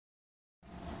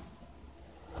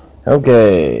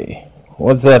Okay,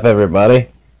 what's up everybody?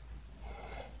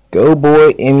 Go Boy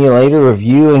Emulator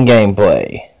review and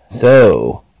gameplay.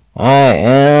 So, I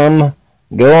am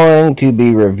going to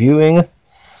be reviewing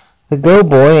the Go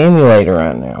Boy Emulator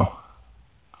right now.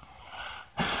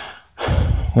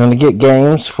 You want to get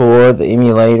games for the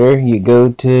emulator, you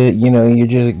go to, you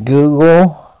just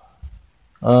Google,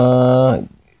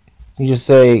 you just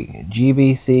say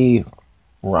GBC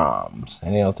ROMs,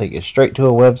 and it'll take you straight to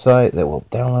a website that will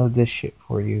download this shit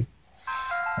for you.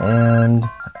 And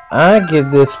I give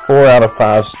this 4 out of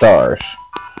 5 stars.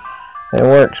 It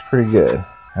works pretty good.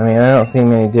 I mean, I don't see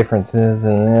many differences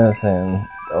in this and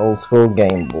the old school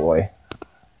Game Boy.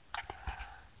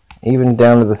 Even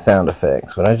down to the sound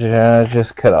effects, but I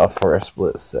just cut off for a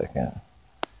split second.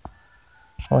 I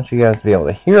want you guys to be able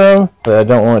to hear them, but I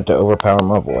don't want it to overpower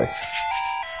my voice.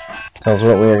 Because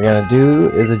what we are going to do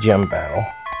is a gym battle.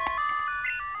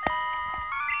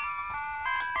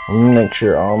 I'm going to make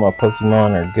sure all my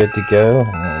Pokemon are good to go, and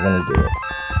we're going to do it.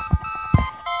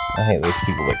 I hate those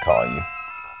people that call you.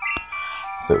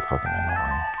 So fucking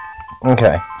annoying.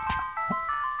 Okay.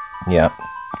 Yep.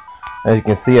 As you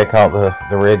can see, I call it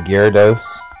the red Gyarados.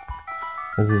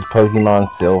 This is Pokemon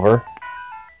Silver.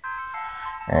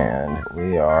 And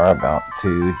we are about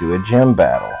to do a gym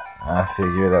battle. I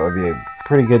figure that would be a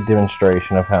pretty good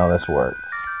demonstration of how this works.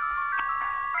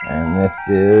 And this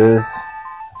is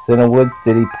Cianwood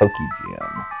City Poke Gym.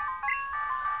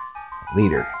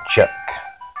 Leader, Chuck.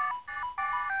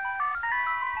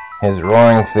 His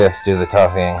roaring fist do the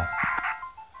talking.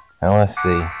 Now let's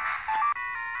see.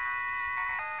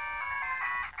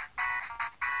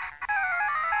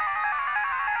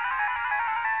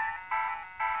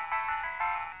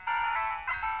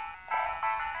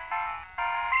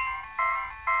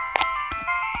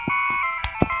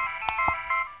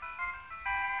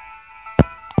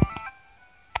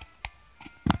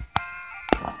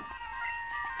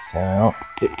 Out,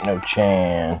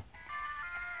 Hypno-chan.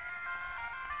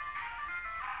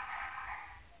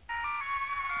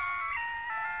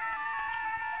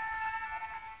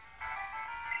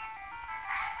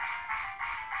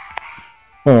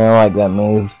 I like that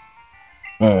move.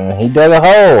 He dug a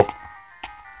hole.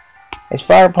 His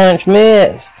fire punch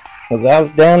missed because I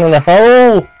was down in the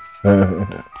hole.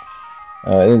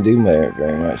 I didn't do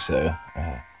very much, so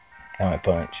kind of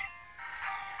punch.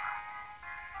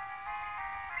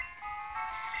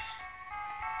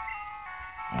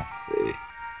 Let's see.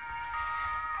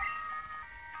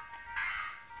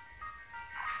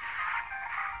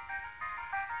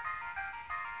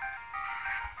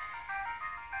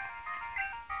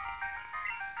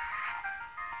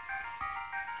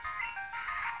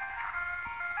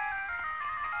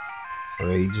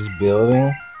 Rage is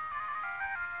building.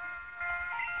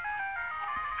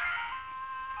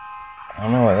 I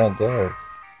don't know what that does.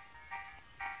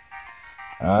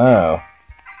 Oh.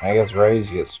 I guess Rage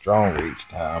gets stronger each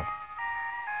time.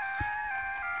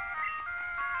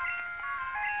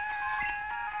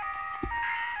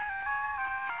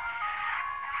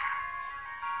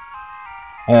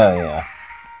 Hell yeah.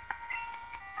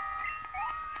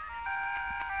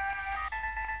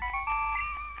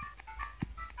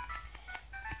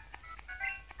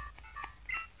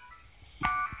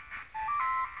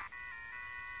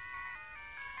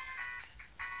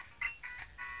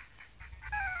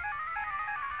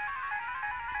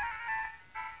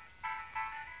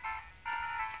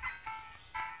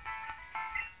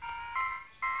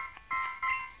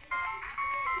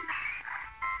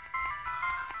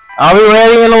 I'll be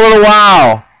ready in a little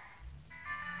while.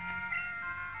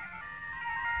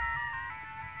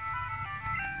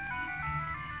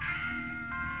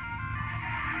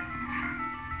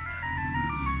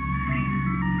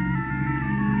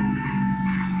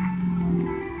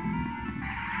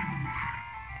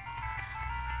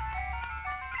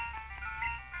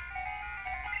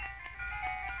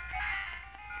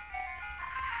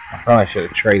 I probably should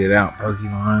have traded out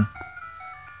Pokemon.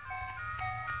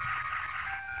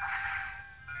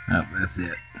 Oh, that's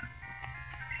it.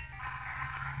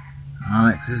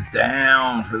 Onyx is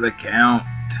down for the count.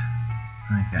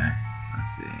 Okay,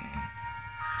 let's see.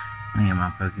 Any of my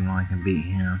Pokemon can beat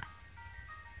him.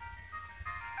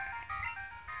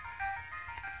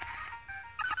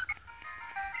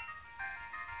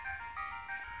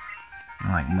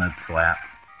 I like Mud Slap.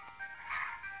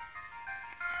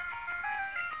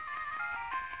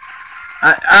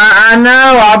 I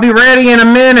know, I'll be ready in a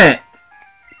minute.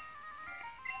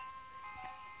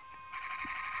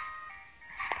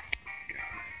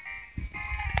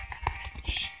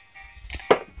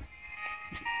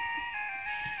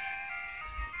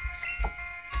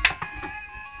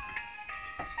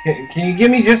 Can you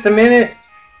give me just a minute?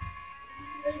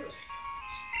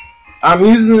 I'm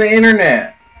using the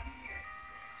internet.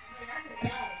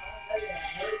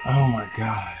 Oh my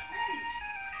god.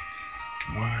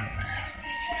 What?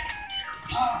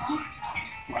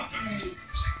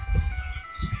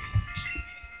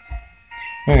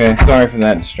 Okay, sorry for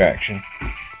that distraction.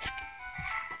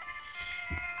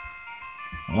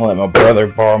 I'll let my brother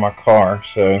borrow my car,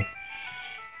 so.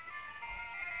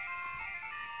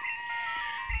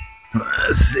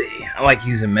 Let's see. I like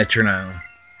using metronome.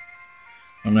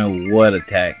 I don't know what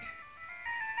attack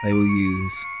they will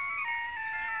use.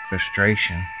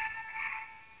 Frustration.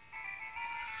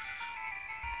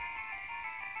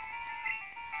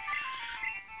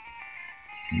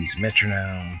 Use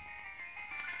metronome.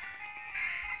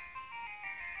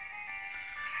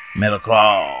 Metal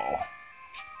Claw.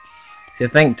 See, I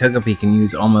think Togepi can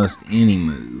use almost any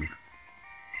move.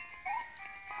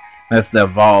 That's the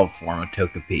evolved form of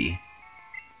Togepi.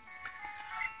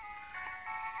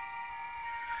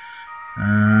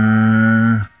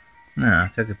 No,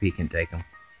 Togepi can take him.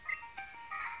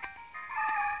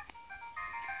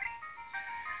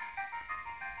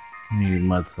 Use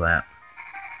Mud Slap.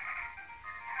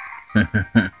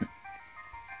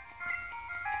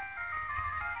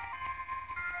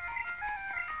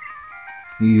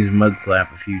 You use Mud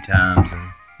Slap a few times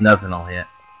and nothing will hit.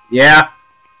 Yeah?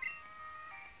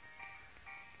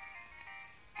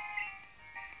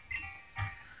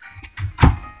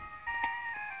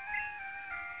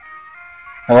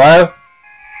 Hello?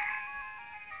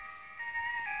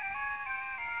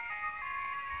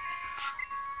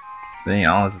 See,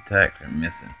 all his attacks are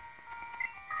missing.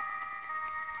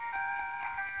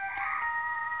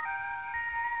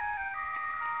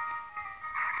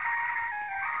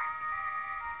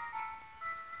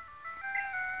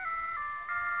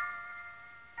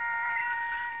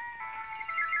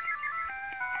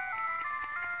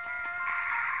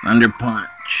 Under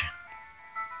Punch.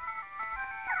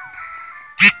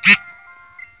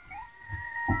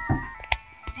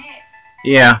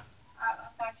 Yeah. I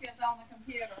thought you was on the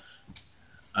computer.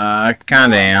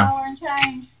 Kinda am. $1 and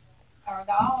change? Or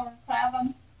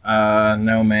 $1.07?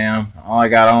 No ma'am. All I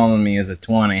got on me is a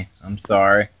 20. I'm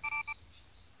sorry.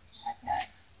 Okay.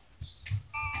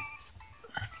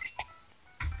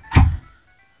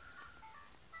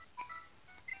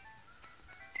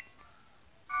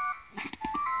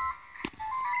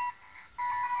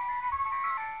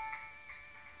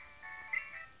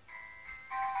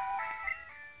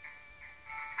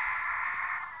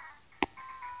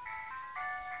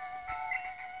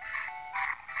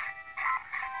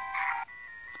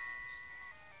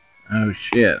 Oh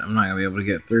shit, I'm not gonna be able to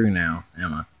get through now,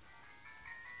 am I?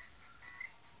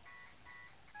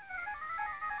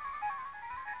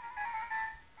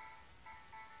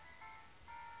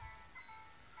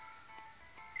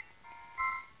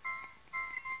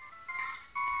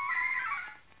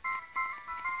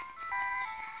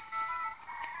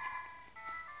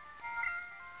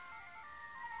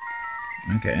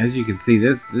 Okay, as you can see,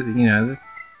 this you know, this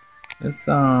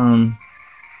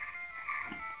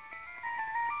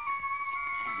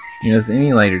you know, this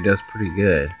emulator does pretty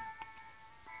good.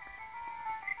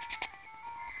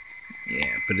 Yeah,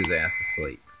 put his ass to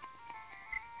sleep.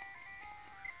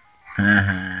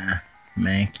 Haha,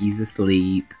 Mankey's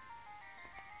asleep.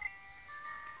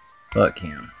 Fuck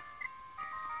him.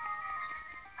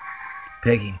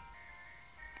 Peck him.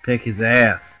 Peck his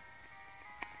ass.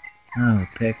 Oh,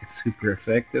 Peck is super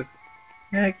effective.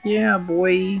 Heck yeah,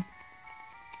 boy.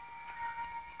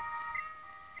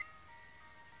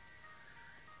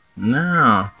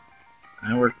 No,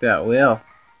 that worked out well.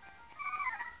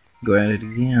 Go at it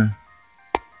again.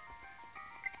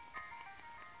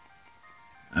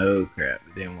 Oh crap,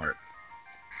 it didn't work.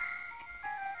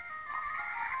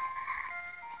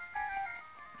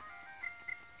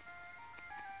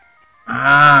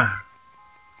 Ah!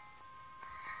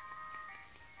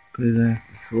 Put his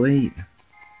ass to sleep.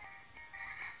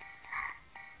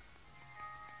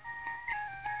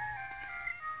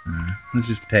 Let's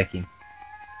just peck him.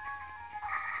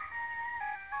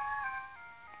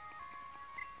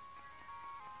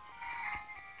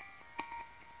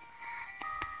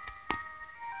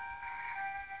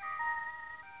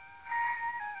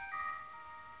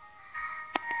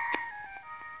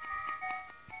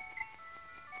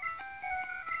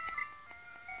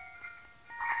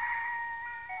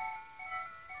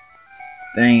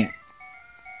 Dang it.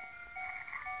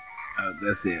 Oh,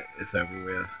 that's it. It's over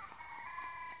with.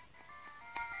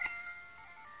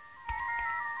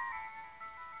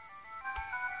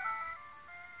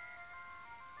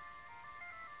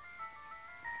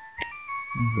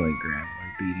 It's like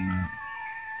grappler beating up.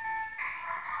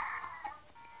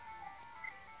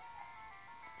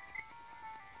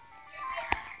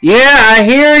 Yeah, I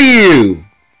hear you.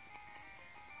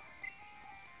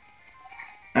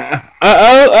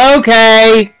 Oh,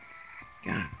 okay.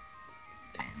 God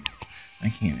damn. I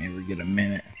can't ever get a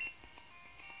minute.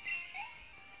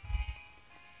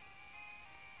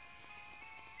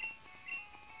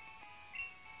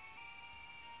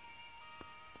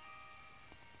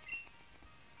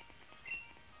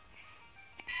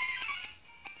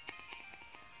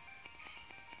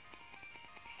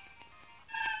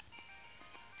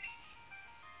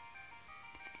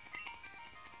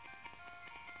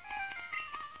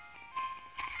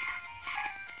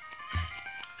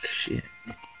 Shit.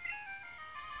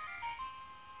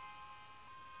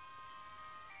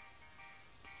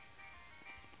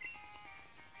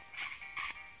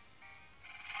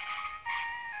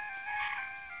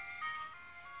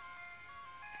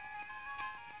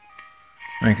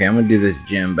 Okay, I'm gonna do this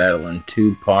gym battle in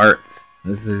 2 parts.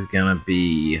 This is gonna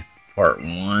be part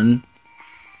 1.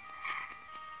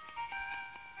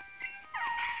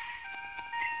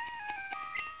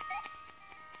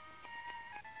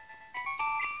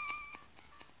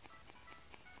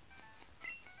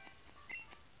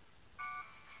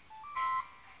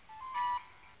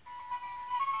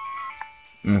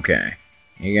 Okay,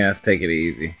 you guys take it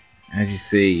easy. As you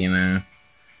see, you know,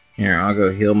 here, I'll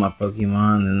go heal my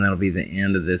Pokemon, and that'll be the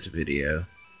end of this video.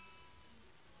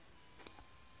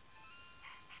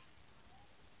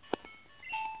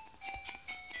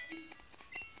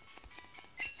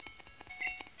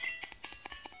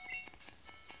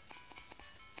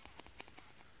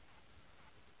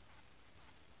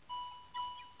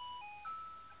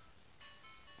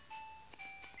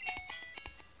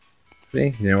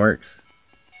 See, it works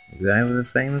exactly the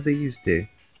same as it used to.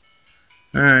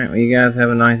 Alright, well, you guys have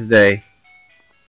a nice day.